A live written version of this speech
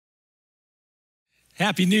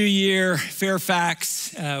Happy New Year,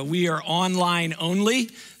 Fairfax. We are online only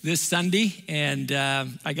this Sunday, and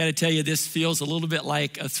I got to tell you, this feels a little bit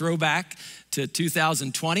like a throwback to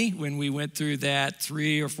 2020 when we went through that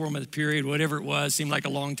 3 or 4 month period, whatever it was, seemed like a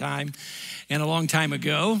long time, and a long time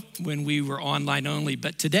ago when we were online only.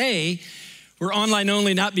 But today, we're online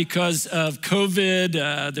only not because of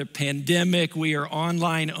COVID, the pandemic. We are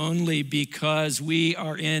online only because we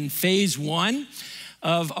are in phase 1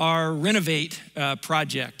 of our Renovate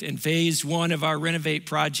project. And phase 1 of our Renovate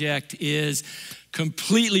project is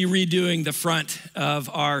completely redoing the front of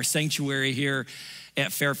our sanctuary here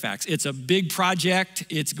at Fairfax. It's a big project.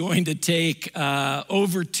 It's going to take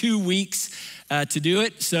over 2 weeks to do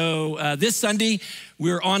it. So this Sunday,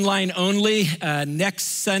 we're online only. Next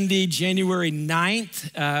Sunday, January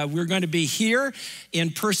 9th, we're going to be here in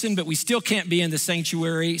person, but we still can't be in the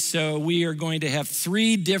sanctuary. So we are going to have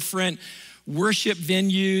 3 different worship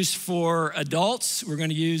venues for adults. We're going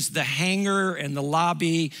to use the hangar and the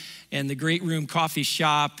lobby and the Great Room coffee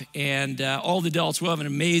shop, and all the adults will have an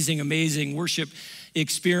amazing worship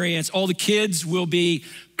experience. All the kids will be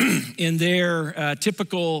in their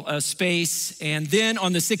typical space. And then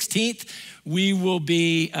on the 16th, we will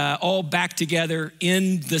be all back together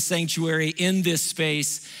in the sanctuary, in this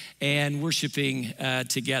space, and worshiping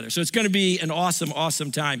together. So it's going to be an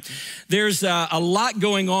awesome time. There's a lot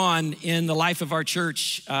going on in the life of our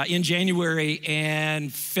church in January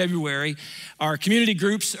and February. Our community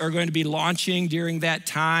groups are going to be launching during that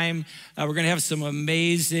time. We're going to have some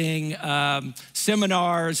amazing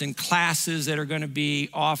seminars and classes that are going to be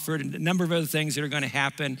offered, and a number of other things that are going to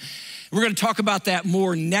happen. We're going to talk about that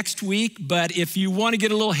more next week, but if you want to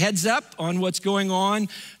get a little heads up on what's going on,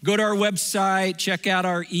 go to our website, check out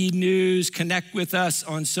our e-news, connect with us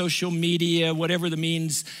on social media, whatever the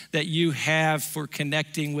means that you have for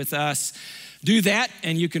connecting with us. Do that,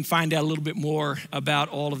 and you can find out a little bit more about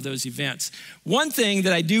all of those events. One thing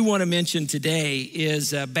that I do want to mention today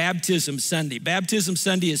is Baptism Sunday. Baptism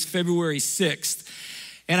Sunday is February 6th.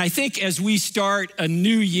 And I think as we start a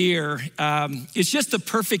new year, it's just the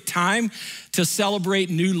perfect time to celebrate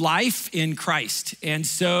new life in Christ. And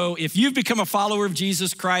so if you've become a follower of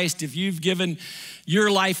Jesus Christ, if you've given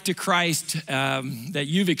your life to Christ, that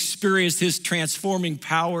you've experienced his transforming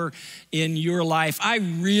power in your life, I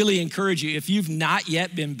really encourage you, if you've not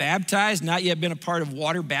yet been baptized, not yet been a part of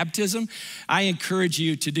water baptism, I encourage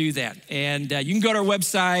you to do that. And you can go to our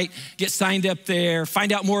website, get signed up there,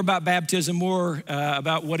 find out more about baptism, more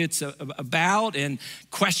about what it's about, and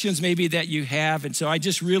questions maybe that you have. And so I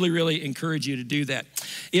just really encourage you to do that.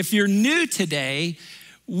 If you're new today,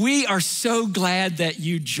 we are so glad that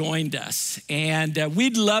you joined us, and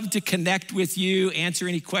we'd love to connect with you, answer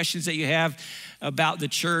any questions that you have about the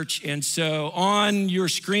church. And so on your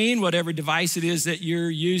screen, whatever device it is that you're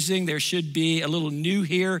using, there should be a little new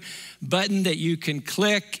here button that you can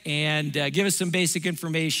click and give us some basic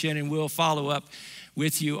information, and we'll follow up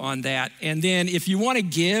with you on that. And then if you want to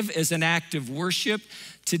give as an act of worship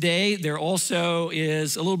today, there also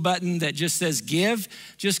is a little button that just says give.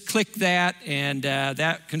 Just click that, and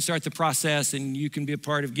that can start the process, and you can be a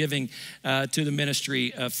part of giving to the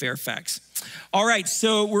ministry of Fairfax. All right,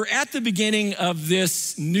 so we're at the beginning of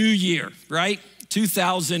this new year, right?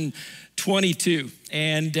 2022.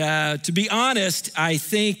 And to be honest, I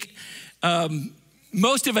think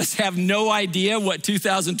most of us have no idea what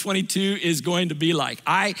 2022 is going to be like.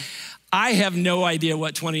 I have no idea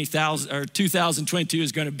what 2022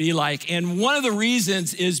 is going to be like. And one of the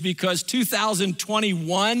reasons is because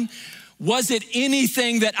 2021 wasn't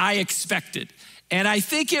anything that I expected. And I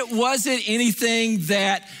think it wasn't anything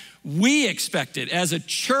that we expected as a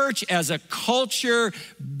church, as a culture,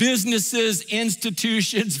 businesses,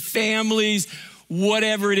 institutions, families,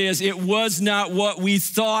 whatever it is. It was not what we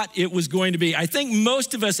thought it was going to be. I think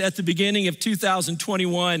most of us at the beginning of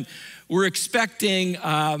 2021 were expecting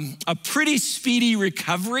a pretty speedy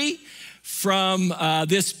recovery from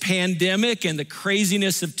this pandemic and the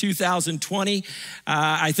craziness of 2020.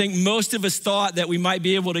 I think most of us thought that we might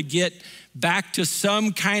be able to get back to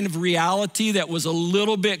some kind of reality that was a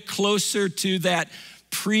little bit closer to that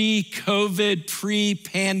pre-COVID,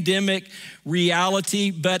 pre-pandemic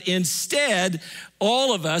reality, but instead,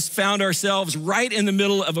 all of us found ourselves right in the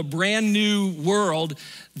middle of a brand new world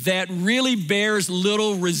that really bears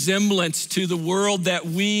little resemblance to the world that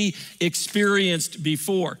we experienced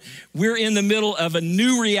before. We're in the middle of a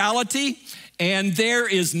new reality, and there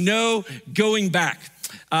is no going back.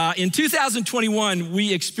 In 2021,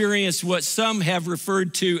 we experienced what some have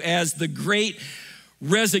referred to as the Great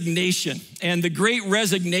Resignation. And the Great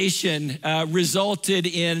Resignation resulted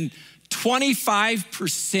in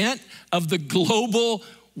 25% of the global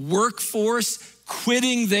workforce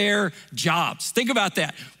quitting their jobs. Think about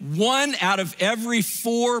that. 1 out of every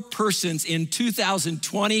 4 persons in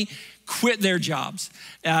 2020 quit their jobs.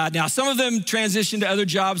 Now, some of them transitioned to other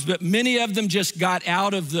jobs, but many of them just got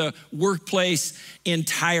out of the workplace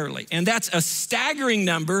entirely. And that's a staggering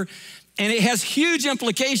number, and it has huge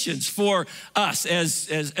implications for us as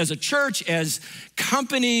a church, as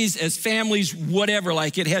companies, as families, whatever.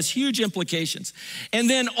 Like, it has huge implications. And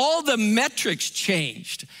then all the metrics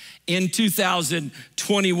changed in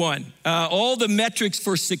 2021. All the metrics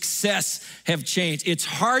for success have changed. It's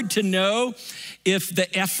hard to know if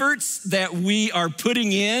the efforts that we are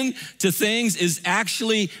putting in to things is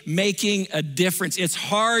actually making a difference. It's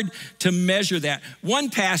hard to measure that. One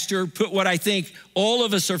pastor put what I think all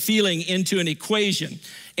of us are feeling into an equation.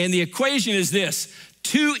 And the equation is this: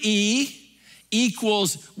 2E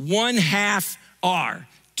equals 1/2 R.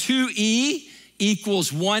 2E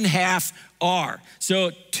equals 1/2 R. So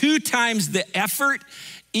 2 times the effort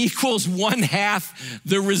equals 1/2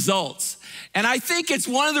 the results. And I think it's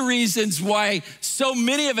one of the reasons why so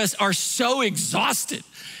many of us are so exhausted.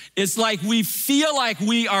 It's like we feel like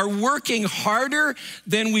we are working harder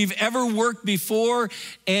than we've ever worked before,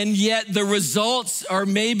 and yet the results are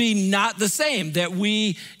maybe not the same that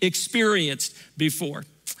we experienced before.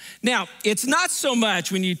 Now, it's not so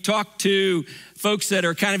much when you talk to folks that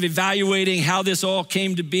are kind of evaluating how this all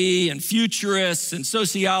came to be, and futurists and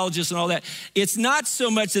sociologists and all that. It's not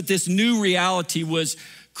so much that this new reality was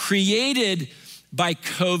created by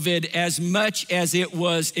COVID as much as it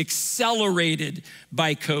was accelerated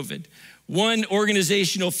by COVID. One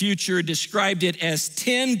organizational future described it as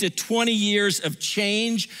 10 to 20 years of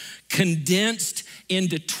change condensed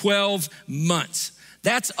into 12 months.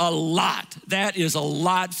 That's a lot. That is a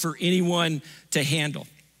lot for anyone to handle.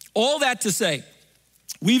 All that to say,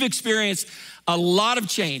 we've experienced a lot of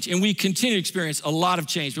change, and we continue to experience a lot of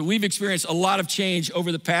change, but we've experienced a lot of change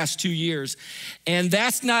over the past 2 years. And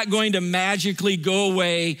that's not going to magically go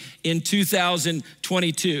away in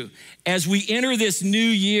 2022. As we enter this new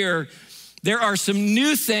year, there are some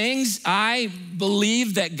new things I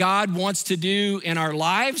believe that God wants to do in our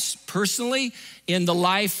lives, personally, in the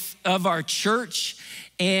life of our church.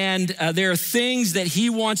 And there are things that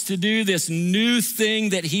he wants to do, this new thing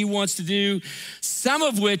that he wants to do, some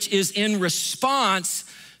of which is in response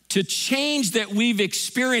to change that we've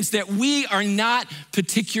experienced that we are not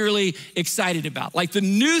particularly excited about. Like, the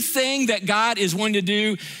new thing that God is wanting to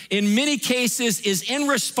do in many cases is in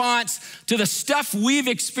response to the stuff we've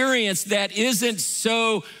experienced that isn't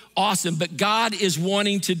so awesome, but God is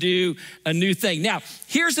wanting to do a new thing. Now,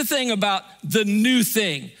 here's the thing about the new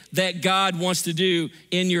thing that God wants to do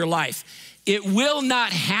in your life. It will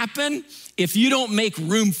not happen if you don't make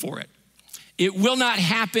room for it. It will not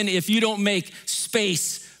happen if you don't make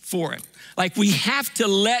space for it. Like, we have to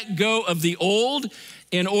let go of the old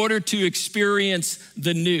in order to experience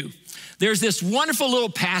the new. There's this wonderful little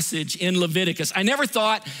passage in Leviticus. I never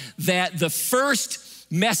thought that the first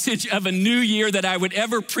message of a new year that I would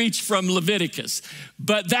ever preach from Leviticus,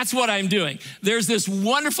 but that's what I'm doing. There's this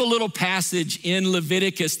wonderful little passage in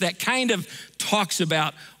Leviticus that kind of talks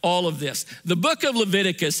about all of this. The book of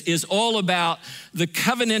Leviticus is all about the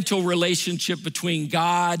covenantal relationship between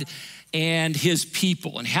God and his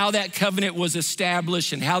people, and how that covenant was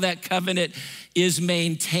established and how that covenant is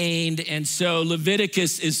maintained. And so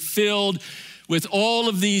Leviticus is filled with all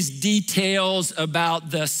of these details about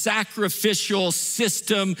the sacrificial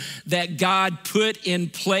system that God put in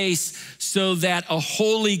place so that a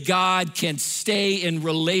holy God can stay in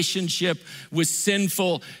relationship with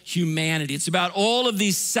sinful humanity. It's about all of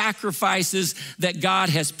these sacrifices that God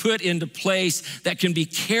has put into place that can be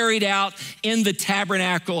carried out in the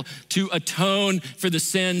tabernacle to atone for the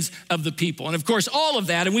sins of the people. And of course, all of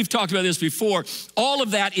that, and we've talked about this before, all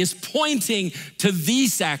of that is pointing to the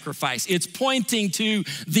sacrifice. It's pointing to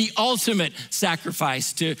the ultimate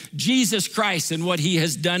sacrifice, to Jesus Christ and what he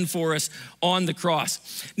has done for us on the cross.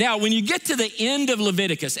 Now, when you get to the end of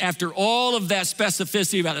Leviticus, after all of that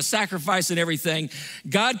specificity about the sacrifice and everything,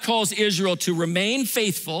 God calls Israel to remain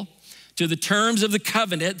faithful to the terms of the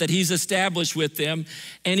covenant that he's established with them,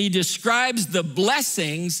 and he describes the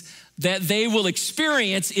blessings that they will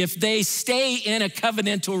experience if they stay in a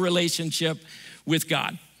covenantal relationship with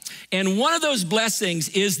God. And one of those blessings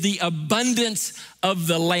is the abundance of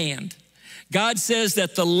the land. God says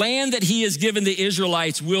that the land that he has given the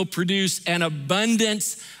Israelites will produce an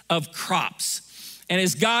abundance of crops. And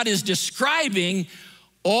as God is describing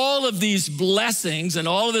all of these blessings and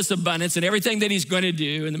all of this abundance and everything that he's going to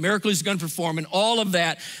do and the miracles he's going to perform and all of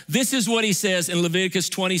that, this is what he says in Leviticus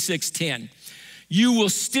 26:10. You will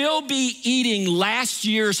still be eating last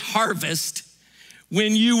year's harvest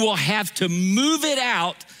when you will have to move it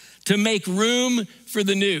out to make room for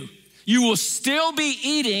the new. You will still be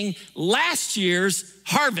eating last year's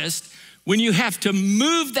harvest when you have to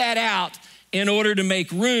move that out in order to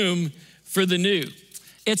make room for the new.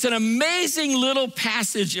 It's an amazing little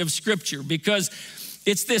passage of scripture because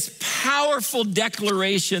it's this powerful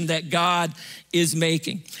declaration that God is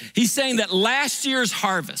making. He's saying that last year's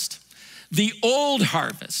harvest, the old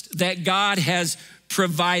harvest that God has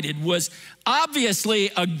provided, was obviously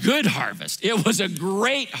a good harvest. It was a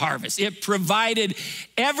great harvest. It provided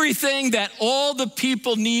everything that all the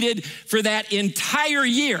people needed for that entire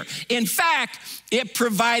year. In fact, it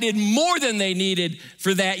provided more than they needed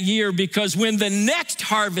for that year, because when the next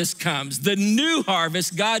harvest comes, the new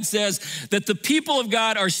harvest, God says that the people of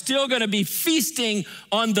God are still gonna be feasting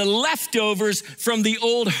on the leftovers from the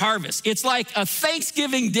old harvest. It's like a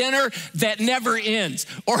Thanksgiving dinner that never ends,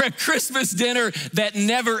 or a Christmas dinner that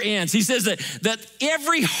never ends. He says that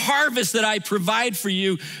every harvest that I provide for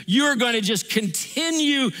you, you're gonna just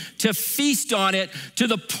continue to feast on it, to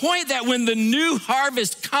the point that when the new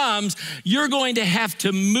harvest comes, you're going to have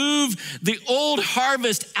to move the old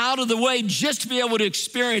harvest out of the way just to be able to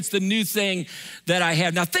experience the new thing that I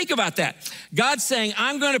have. Now think about that. God's saying,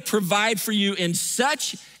 I'm going to provide for you in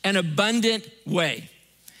such an abundant way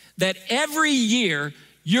that every year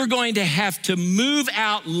you're going to have to move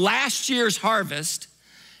out last year's harvest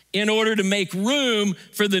in order to make room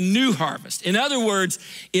for the new harvest. In other words,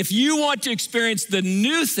 if you want to experience the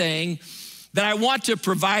new thing that I want to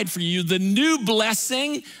provide for you, the new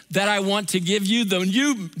blessing that I want to give you,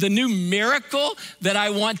 the new miracle that I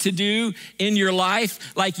want to do in your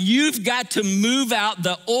life, like, you've got to move out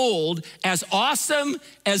the old. As awesome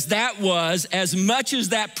as that was, as much as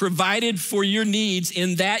that provided for your needs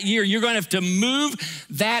in that year, you're gonna have to move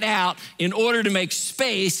that out in order to make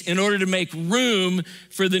space, in order to make room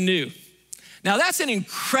for the new. Now that's an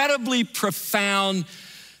incredibly profound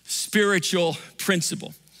spiritual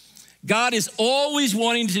principle. God is always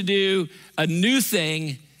wanting to do a new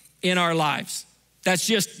thing in our lives. That's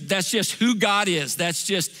just who God is. That's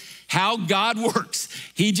just how God works.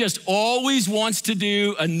 He just always wants to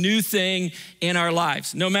do a new thing in our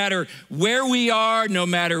lives. No matter where we are, no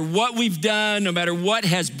matter what we've done, no matter what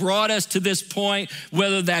has brought us to this point,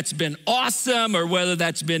 whether that's been awesome or whether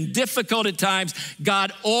that's been difficult at times,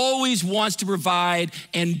 God always wants to provide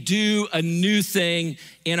and do a new thing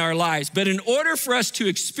in our lives. But in order for us to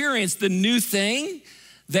experience the new thing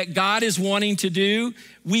that God is wanting to do,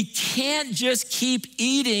 we can't just keep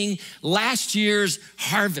eating last year's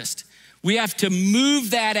harvest. We have to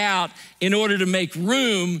move that out in order to make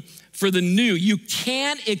room for the new. You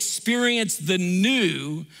can't experience the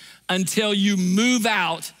new until you move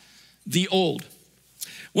out the old.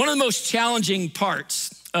 One of the most challenging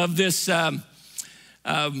parts of this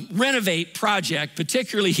Renovate project,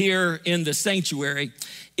 particularly here in the sanctuary,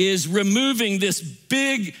 is removing this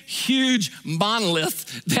big, huge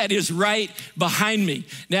monolith that is right behind me.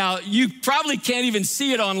 Now, you probably can't even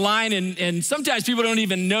see it online, and sometimes people don't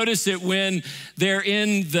even notice it when they're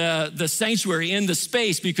in the sanctuary, in the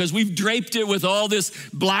space, because we've draped it with all this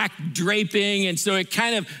black draping, and so it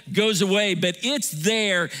kind of goes away, but it's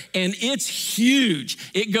there, and it's huge.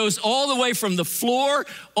 It goes all the way from the floor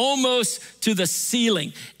almost to the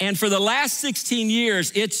ceiling. And for the last 16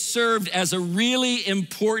 years, it's served as a really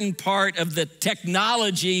important part of the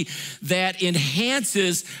technology that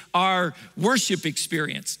enhances our worship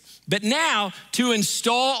experience. But now, to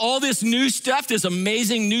install all this new stuff, this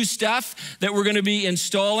amazing new stuff that we're gonna be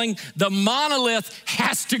installing, the monolith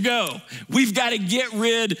has to go. We've gotta get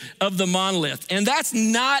rid of the monolith. And that's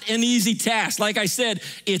not an easy task. Like I said,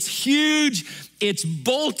 it's huge. It's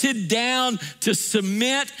bolted down to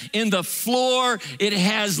cement in the floor. It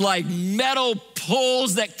has like metal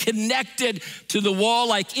poles that connected to the wall.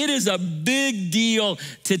 Like, it is a big deal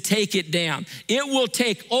to take it down. It will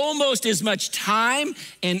take almost as much time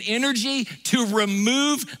and energy to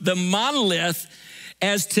remove the monolith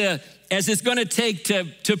as it's gonna take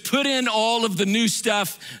to put in all of the new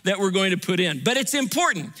stuff that we're going to put in. But it's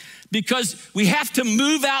important, because we have to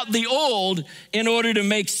move out the old in order to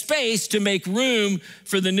make space, to make room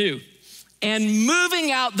for the new. And moving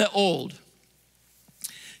out the old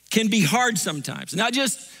can be hard sometimes, not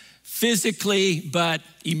just physically, but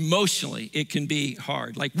emotionally, it can be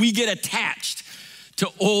hard. Like, we get attached to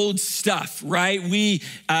old stuff, right?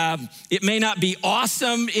 It may not be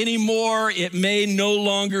awesome anymore. It may no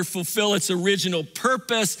longer fulfill its original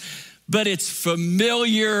purpose, but it's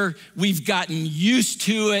familiar. We've gotten used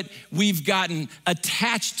to it. We've gotten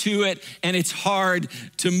attached to it, and it's hard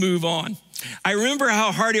to move on. I remember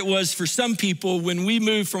how hard it was for some people when we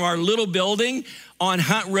moved from our little building on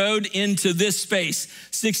Hunt Road into this space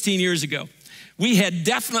 16 years ago. We had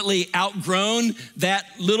definitely outgrown that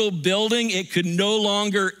little building. It could no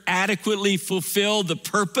longer adequately fulfill the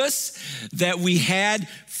purpose that we had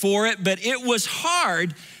for it, but it was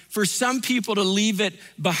hard for some people to leave it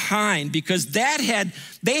behind because they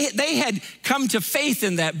had come to faith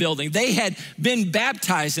in that building. They had been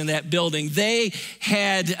baptized in that building. They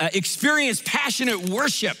had experienced passionate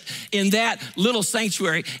worship in that little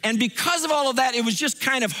sanctuary. And because of all of that, it was just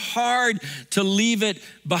kind of hard to leave it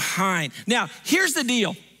behind. Now, here's the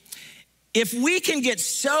deal. If we can get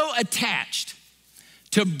so attached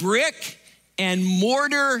to brick and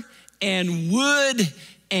mortar and wood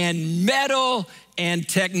and metal and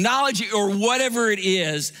technology or whatever it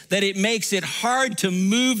is, that it makes it hard to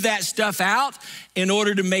move that stuff out in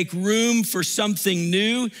order to make room for something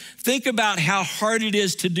new. Think about how hard it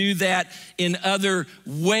is to do that in other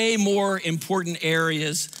way more important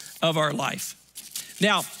areas of our life.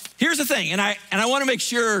 Now, here's the thing, and I want to make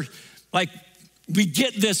sure like we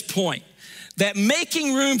get this point, that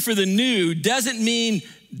making room for the new doesn't mean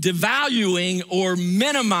devaluing or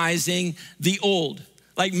minimizing the old.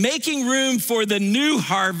 Like making room for the new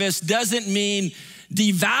harvest doesn't mean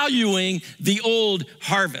devaluing the old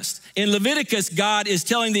harvest. In Leviticus, God is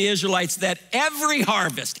telling the Israelites that every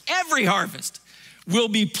harvest will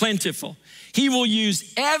be plentiful. He will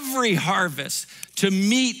use every harvest to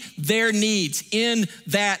meet their needs in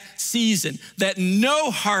that season, that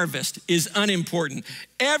no harvest is unimportant.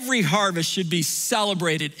 Every harvest should be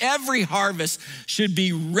celebrated. Every harvest should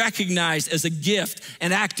be recognized as a gift,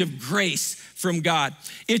 an act of grace from God.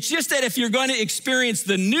 It's just that if you're going to experience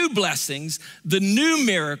the new blessings, the new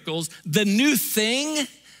miracles, the new thing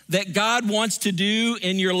that God wants to do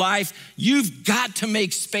in your life, you've got to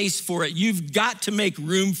make space for it. You've got to make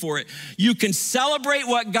room for it. You can celebrate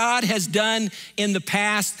what God has done in the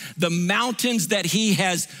past, the mountains that he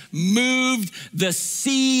has moved, the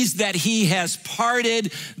seas that he has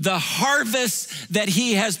parted, the harvests that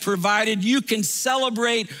he has provided. You can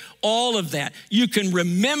celebrate all of that. You can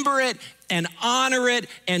remember it and honor it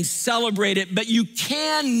and celebrate it, but you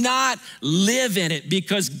cannot live in it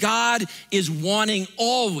because God is wanting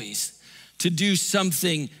always to do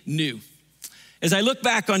something new. As I look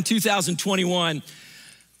back on 2021,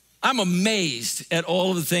 I'm amazed at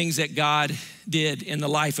all of the things that God did in the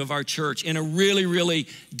life of our church in a really, really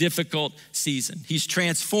difficult season. He's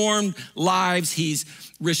transformed lives. He's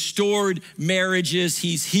restored marriages.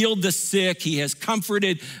 He's healed the sick. He has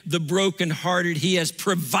comforted the brokenhearted. He has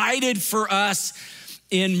provided for us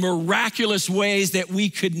in miraculous ways that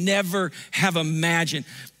we could never have imagined.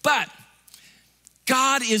 But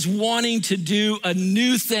God is wanting to do a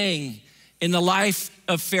new thing in the life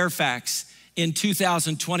of Fairfax in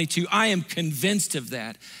 2022. I am convinced of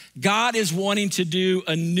that. God is wanting to do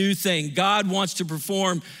a new thing. God wants to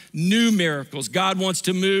perform new miracles. God wants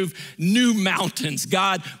to move new mountains.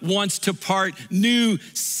 God wants to part new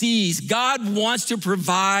seas. God wants to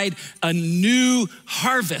provide a new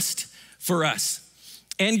harvest for us.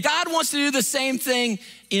 And God wants to do the same thing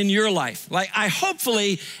in your life. Like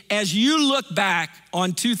hopefully, as you look back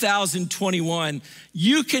on 2021,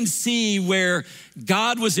 you can see where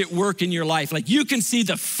God was at work in your life. Like you can see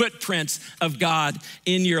the footprints of God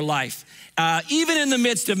in your life. Even in the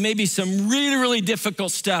midst of maybe some really, really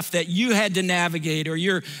difficult stuff that you had to navigate or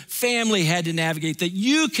your family had to navigate, that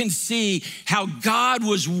you can see how God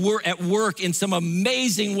was at work in some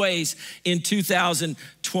amazing ways in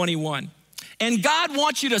 2021. And God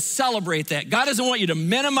wants you to celebrate that. God doesn't want you to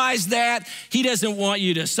minimize that. He doesn't want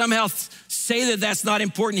you to somehow say that that's not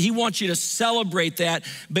important. He wants you to celebrate that.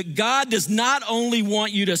 But God does not only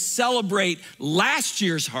want you to celebrate last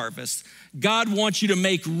year's harvest, God wants you to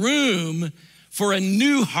make room for a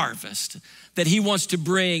new harvest that he wants to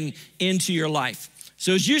bring into your life.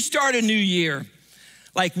 So as you start a new year,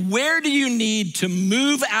 like where do you need to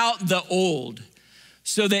move out the old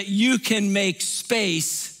so that you can make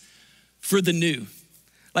space for the new?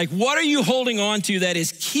 Like what are you holding on to that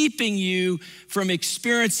is keeping you from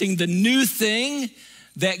experiencing the new thing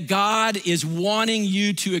that God is wanting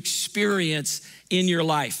you to experience in your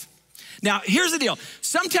life? Now, here's the deal.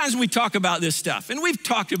 Sometimes we talk about this stuff, and we've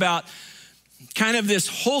talked about kind of this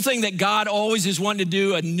whole thing that God always is wanting to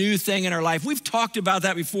do a new thing in our life. We've talked about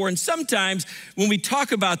that before, and sometimes when we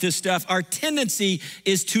talk about this stuff, our tendency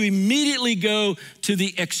is to immediately go to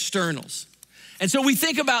the externals. And so we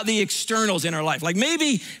think about the externals in our life. Like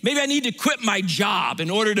maybe I need to quit my job in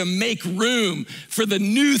order to make room for the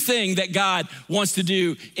new thing that God wants to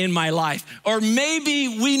do in my life. Or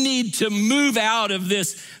maybe we need to move out of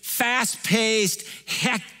this fast-paced,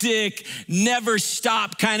 hectic, never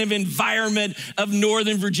stop kind of environment of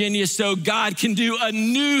Northern Virginia so God can do a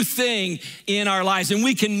new thing in our lives and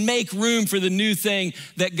we can make room for the new thing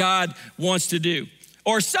that God wants to do.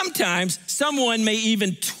 Or sometimes someone may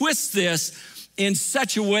even twist this in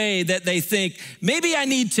such a way that they think, maybe I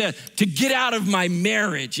need to get out of my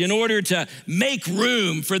marriage in order to make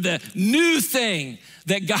room for the new thing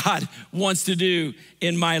that God wants to do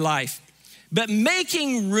in my life. But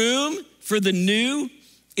making room for the new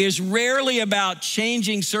is rarely about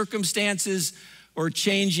changing circumstances or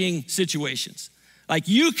changing situations. Like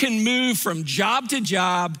you can move from job to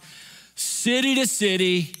job, city to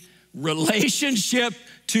city, relationship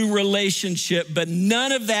to relationship, but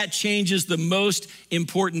none of that changes the most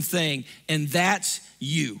important thing, and that's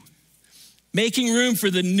you. Making room for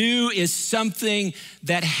the new is something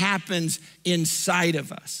that happens inside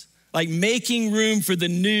of us. Like making room for the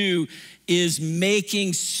new is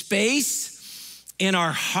making space in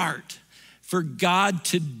our heart for God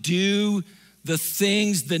to do the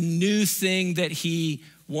things, the new thing that he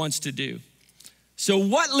wants to do. So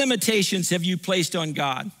what limitations have you placed on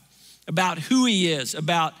God about who he is,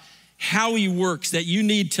 about how he works, that you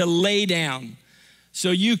need to lay down so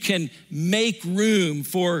you can make room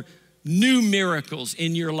for new miracles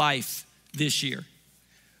in your life this year?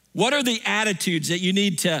 What are the attitudes that you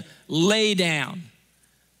need to lay down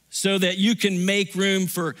so that you can make room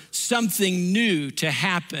for something new to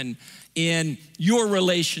happen in your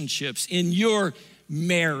relationships, in your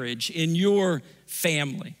marriage, in your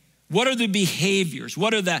family? What are the behaviors?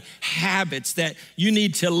 What are the habits that you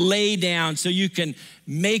need to lay down so you can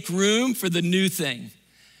make room for the new thing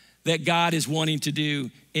that God is wanting to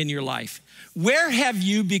do in your life? Where have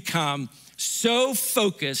you become so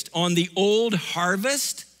focused on the old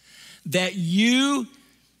harvest that you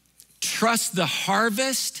trust the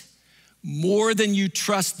harvest more than you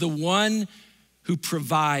trust the one who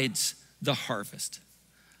provides the harvest?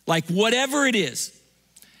 Like whatever it is,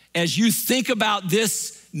 as you think about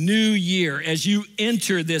this new year, as you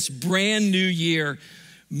enter this brand new year,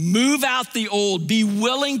 move out the old. Be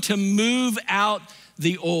willing to move out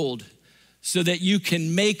the old so that you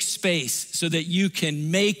can make space, so that you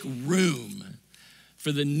can make room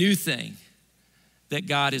for the new thing that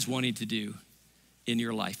God is wanting to do in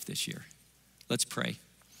your life this year. Let's pray.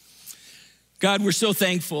 God, we're so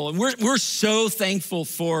thankful, and we're so thankful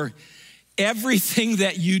for everything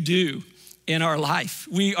that you do in our life.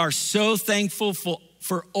 We are so thankful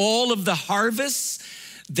for all of the harvests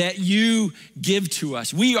that you give to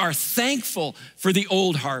us. We are thankful for the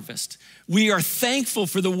old harvest. We are thankful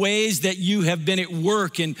for the ways that you have been at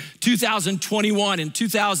work in 2021 and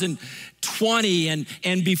 2020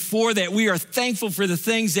 and before that. We are thankful for the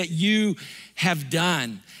things that you have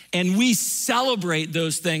done. And we celebrate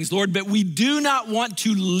those things, Lord, but we do not want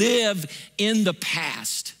to live in the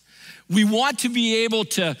past. We want to be able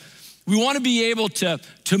to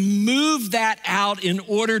move that out in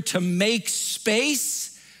order to make space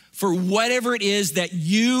for whatever it is that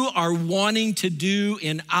you are wanting to do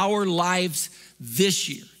in our lives this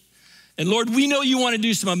year. And Lord, we know you want to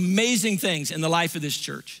do some amazing things in the life of this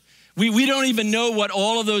church. We don't even know what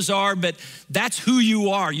all of those are, but that's who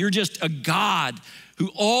you are. You're just a God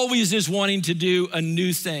who always is wanting to do a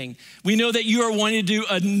new thing. We know that you are wanting to do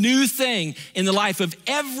a new thing in the life of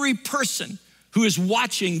every person who is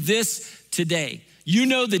watching this today. You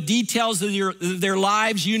know the details of their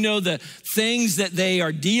lives. You know the things that they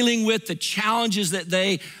are dealing with, the challenges that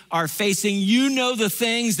they are facing. You know the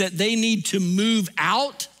things that they need to move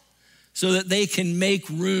out so that they can make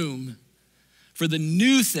room for the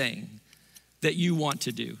new thing that you want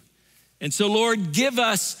to do. And so, Lord, give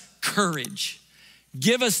us courage.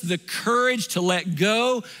 Give us the courage to let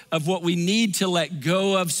go of what we need to let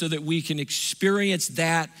go of so that we can experience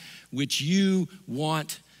that which you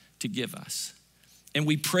want to give us. And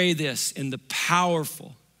we pray this in the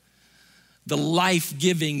powerful, the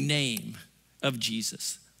life-giving name of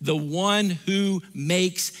Jesus, the one who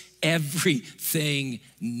makes everything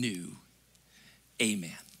new.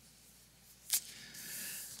 Amen.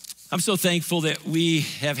 I'm so thankful that we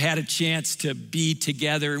have had a chance to be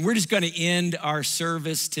together, and we're just going to end our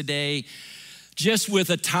service today just with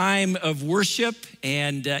a time of worship,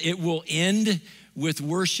 and it will end with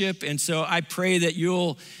worship. And so I pray that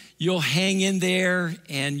you'll hang in there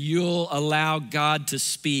and you'll allow God to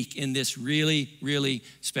speak in this really, really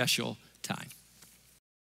special time.